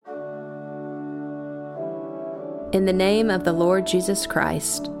In the name of the Lord Jesus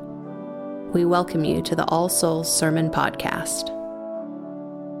Christ, we welcome you to the All Souls Sermon Podcast.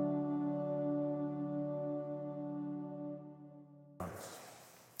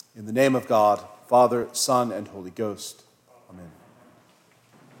 In the name of God, Father, Son, and Holy Ghost. Amen.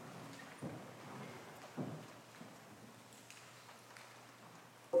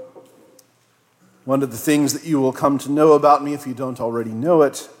 One of the things that you will come to know about me, if you don't already know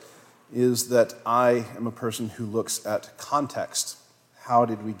it, is that I am a person who looks at context. How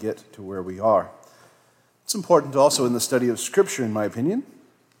did we get to where we are? It's important also in the study of Scripture, in my opinion.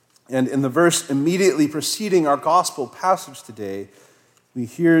 And in the verse immediately preceding our gospel passage today, we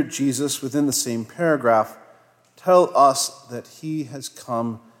hear Jesus, within the same paragraph, tell us that he has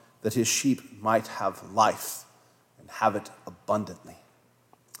come that his sheep might have life and have it abundantly.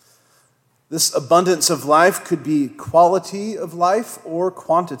 This abundance of life could be quality of life or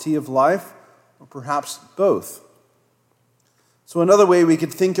quantity of life, or perhaps both. So another way we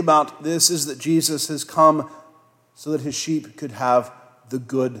could think about this is that Jesus has come so that his sheep could have the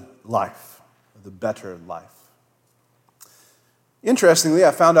good life, the better life. Interestingly,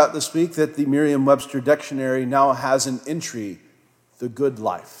 I found out this week that the Merriam-Webster Dictionary now has an entry, the good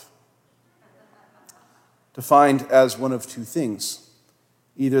life, defined as one of two things.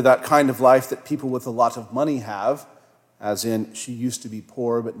 Either that kind of life that people with a lot of money have, as in she used to be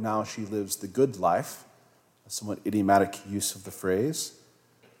poor but now she lives the good life, a somewhat idiomatic use of the phrase,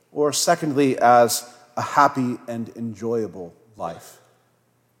 or secondly as a happy and enjoyable life,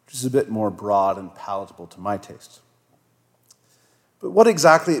 which is a bit more broad and palatable to my taste. But what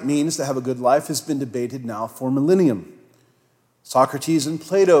exactly it means to have a good life has been debated now for a millennium. Socrates and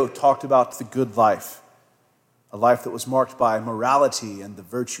Plato talked about the good life, a life that was marked by morality and the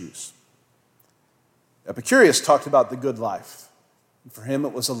virtues. Epicurus talked about the good life, and for him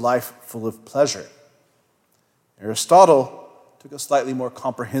it was a life full of pleasure. Aristotle took a slightly more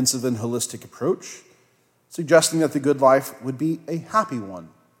comprehensive and holistic approach, suggesting that the good life would be a happy one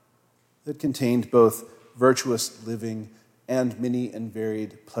that contained both virtuous living and many and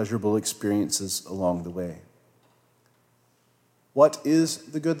varied pleasurable experiences along the way. What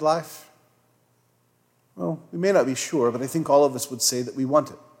is the good life? Well, we may not be sure, but I think all of us would say that we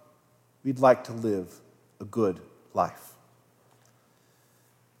want it. We'd like to live a good life.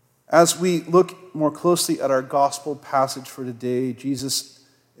 As we look more closely at our gospel passage for today, Jesus,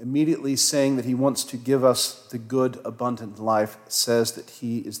 immediately saying that he wants to give us the good, abundant life, says that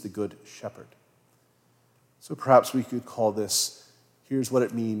he is the good shepherd. So perhaps we could call this, here's what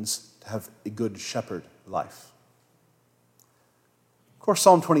it means to have a good shepherd life. Of course,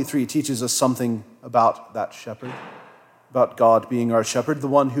 Psalm 23 teaches us something about that shepherd, about God being our shepherd, the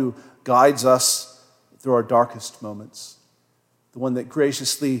one who guides us through our darkest moments, the one that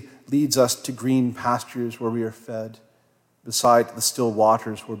graciously leads us to green pastures where we are fed, beside the still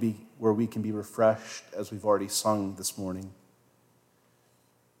waters where we can be refreshed, as we've already sung this morning.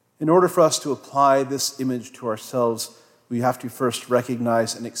 In order for us to apply this image to ourselves, we have to first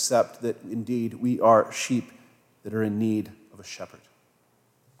recognize and accept that indeed we are sheep that are in need of a shepherd.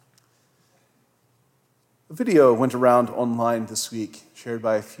 A video went around online this week, shared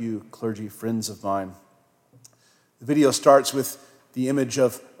by a few clergy friends of mine. The video starts with the image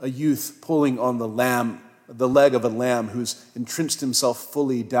of a youth pulling on the leg of a lamb who's entrenched himself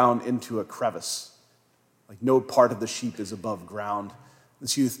fully down into a crevice. Like no part of the sheep is above ground.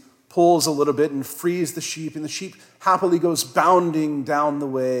 This youth pulls a little bit and frees the sheep, and the sheep happily goes bounding down the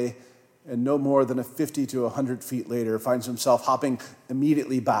way, and no more than 50 to 100 feet later finds himself hopping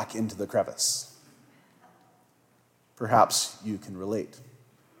immediately back into the crevice. Perhaps you can relate.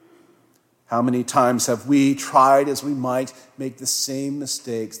 How many times have we tried as we might make the same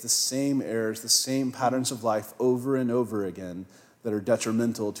mistakes, the same errors, the same patterns of life over and over again that are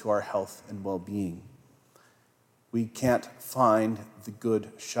detrimental to our health and well-being? We can't find the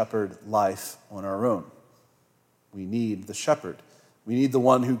good shepherd life on our own. We need the shepherd. We need the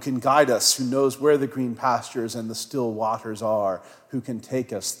one who can guide us, who knows where the green pastures and the still waters are, who can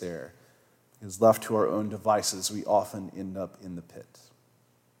take us there. Because left to our own devices, we often end up in the pit.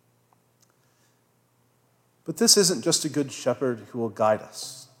 But this isn't just a good shepherd who will guide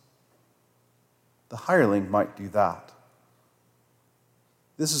us. The hireling might do that.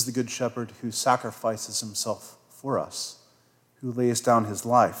 This is the good shepherd who sacrifices himself for us, who lays down his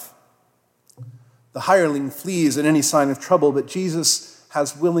life. The hireling flees at any sign of trouble, but Jesus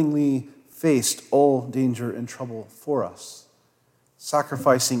has willingly faced all danger and trouble for us,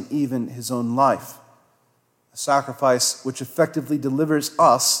 sacrificing even his own life, a sacrifice which effectively delivers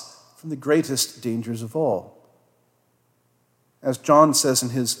us from the greatest dangers of all. As John says in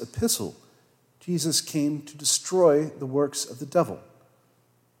his epistle, Jesus came to destroy the works of the devil.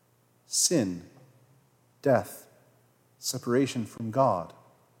 Sin, death, separation from God.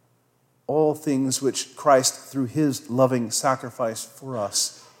 All things which Christ, through his loving sacrifice for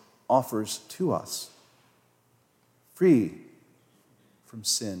us, offers to us. Free from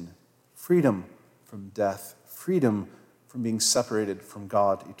sin, freedom from death, freedom from being separated from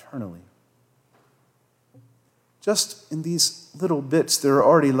God eternally. Just in these little bits, there are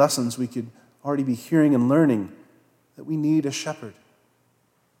already lessons we could already be hearing and learning, that we need a shepherd.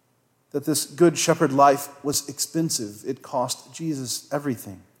 That this good shepherd life was expensive. It cost Jesus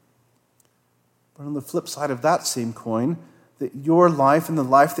everything. But on the flip side of that same coin, that your life and the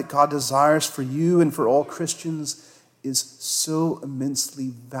life that God desires for you and for all Christians is so immensely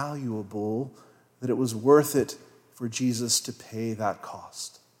valuable that it was worth it for Jesus to pay that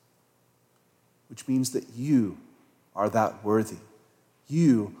cost. Which means that you are that worthy.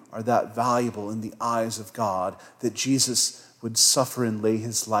 You are that valuable in the eyes of God that Jesus would suffer and lay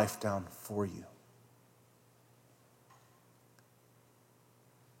his life down for you.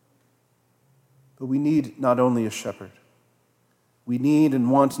 But we need not only a shepherd. We need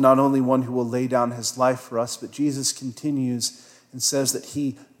and want not only one who will lay down his life for us, but Jesus continues and says that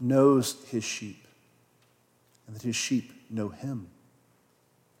he knows his sheep and that his sheep know him.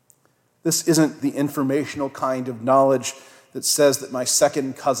 This isn't the informational kind of knowledge that says that my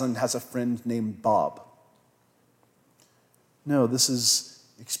second cousin has a friend named Bob. No, this is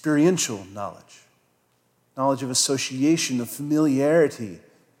experiential knowledge. Knowledge of association, of familiarity.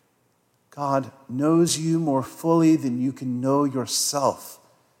 God knows you more fully than you can know yourself,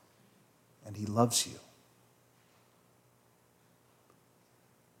 and he loves you.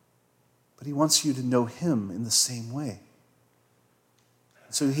 But he wants you to know him in the same way.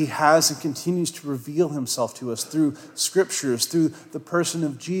 So he has and continues to reveal himself to us through scriptures, through the person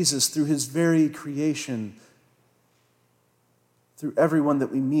of Jesus, through his very creation, through everyone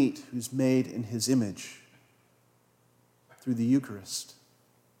that we meet who's made in his image, through the Eucharist.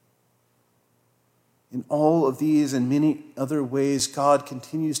 In all of these and many other ways, God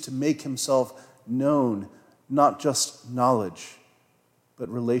continues to make himself known, not just knowledge, but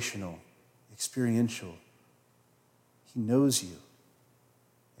relational, experiential. He knows you.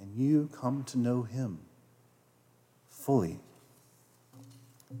 And you come to know him fully.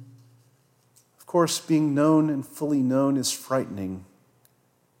 Of course, being known and fully known is frightening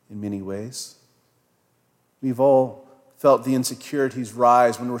in many ways. We've all felt the insecurities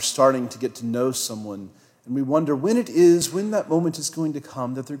rise when we're starting to get to know someone, and we wonder when that moment is going to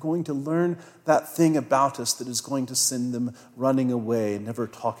come, that they're going to learn that thing about us that is going to send them running away and never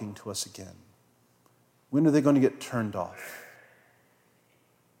talking to us again. When are they going to get turned off?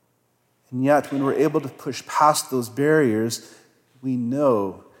 And yet, when we're able to push past those barriers, we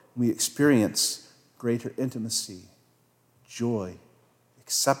know, we experience greater intimacy, joy,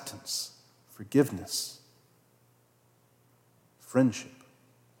 acceptance, forgiveness, friendship.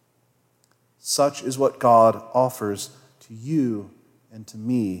 Such is what God offers to you and to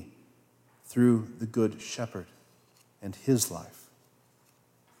me through the Good Shepherd and his life.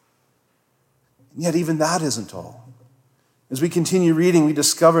 And yet, even that isn't all. As we continue reading, we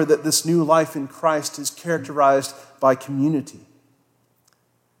discover that this new life in Christ is characterized by community.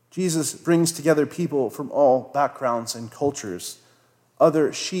 Jesus brings together people from all backgrounds and cultures.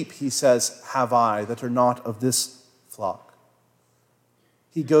 Other sheep, he says, have I, that are not of this flock.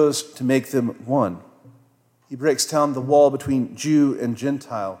 He goes to make them one. He breaks down the wall between Jew and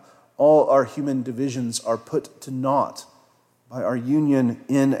Gentile. All our human divisions are put to naught by our union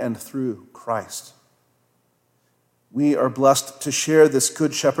in and through Christ. We are blessed to share this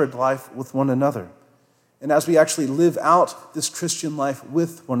Good Shepherd life with one another. And as we actually live out this Christian life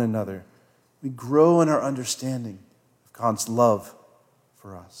with one another, we grow in our understanding of God's love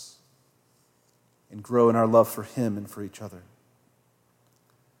for us and grow in our love for him and for each other.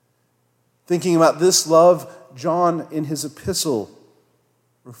 Thinking about this love, John in his epistle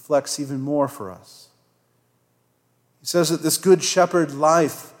reflects even more for us. He says that this Good Shepherd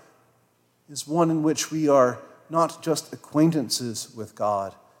life is one in which we are not just acquaintances with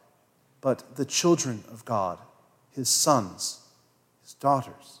God, but the children of God, his sons, his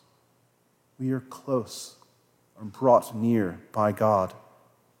daughters. We are close or brought near by God,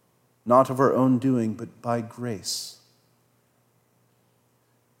 not of our own doing, but by grace.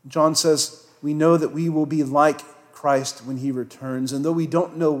 John says, we know that we will be like Christ when he returns, and though we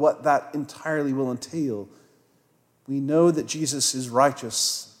don't know what that entirely will entail, we know that Jesus is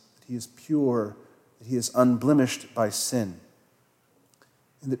righteous, that he is pure, that he is unblemished by sin,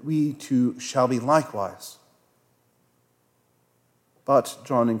 and that we too shall be likewise. But,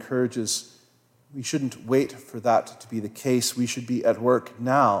 John encourages, We shouldn't wait for that to be the case. We should be at work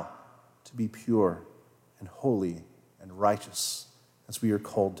now to be pure and holy and righteous as we are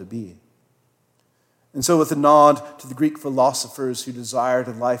called to be. And so with a nod to the Greek philosophers who desired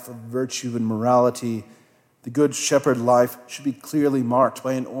a life of virtue and morality, the Good Shepherd life should be clearly marked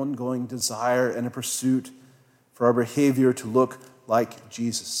by an ongoing desire and a pursuit for our behavior to look like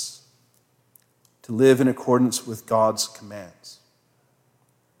Jesus, to live in accordance with God's commands.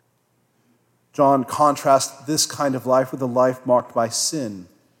 John contrasts this kind of life with a life marked by sin.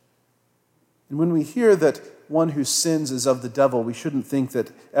 And when we hear that one who sins is of the devil, we shouldn't think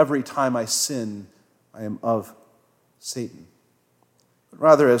that every time I sin, I am of Satan. But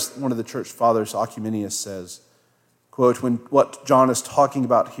rather, as one of the church fathers, Oecumenius, says, quote, when what John is talking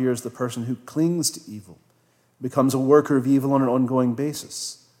about here is the person who clings to evil, becomes a worker of evil on an ongoing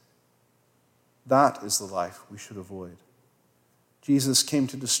basis. That is the life we should avoid. Jesus came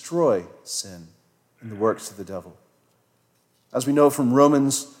to destroy sin and the works of the devil. As we know from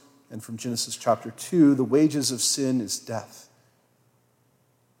Romans and from Genesis chapter 2, the wages of sin is death.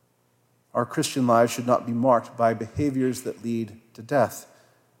 Our Christian lives should not be marked by behaviors that lead to death,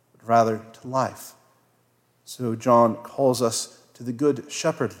 but rather to life. So John calls us to the Good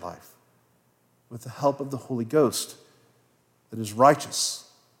Shepherd life with the help of the Holy Ghost that is righteous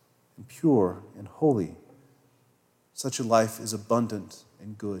and pure and holy. Such a life is abundant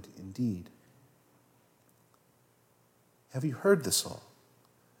and good indeed. Have you heard this all?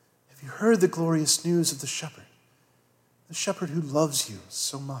 Have you heard the glorious news of the shepherd who loves you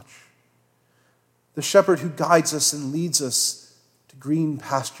so much? The shepherd who guides us and leads us to green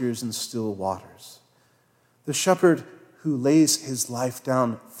pastures and still waters. The shepherd who lays his life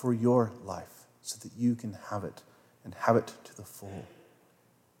down for your life so that you can have it and have it to the full.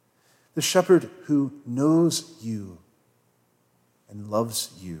 The shepherd who knows you and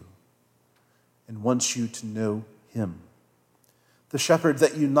loves you and wants you to know him. The shepherd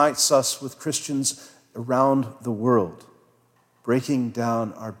that unites us with Christians around the world, breaking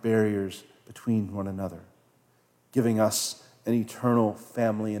down our barriers between one another, giving us an eternal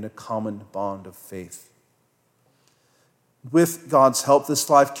family and a common bond of faith. With God's help, this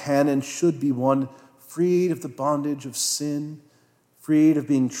life can and should be one freed of the bondage of sin, freed of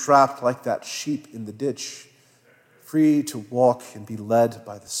being trapped like that sheep in the ditch, free to walk and be led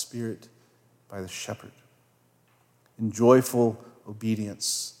by the Spirit, by the shepherd, in joyful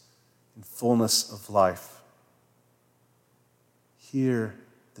obedience, in fullness of life. Hear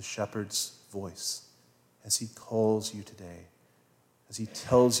the shepherd's voice as he calls you today, as he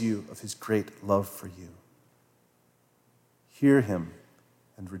tells you of his great love for you. Hear him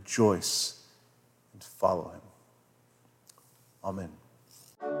and rejoice and follow him. Amen.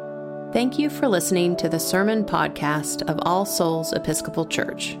 Thank you for listening to the sermon podcast of All Souls Episcopal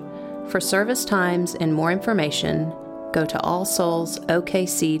Church. For service times and more information, go to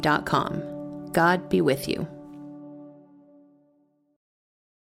allsoulsokc.com. God be with you.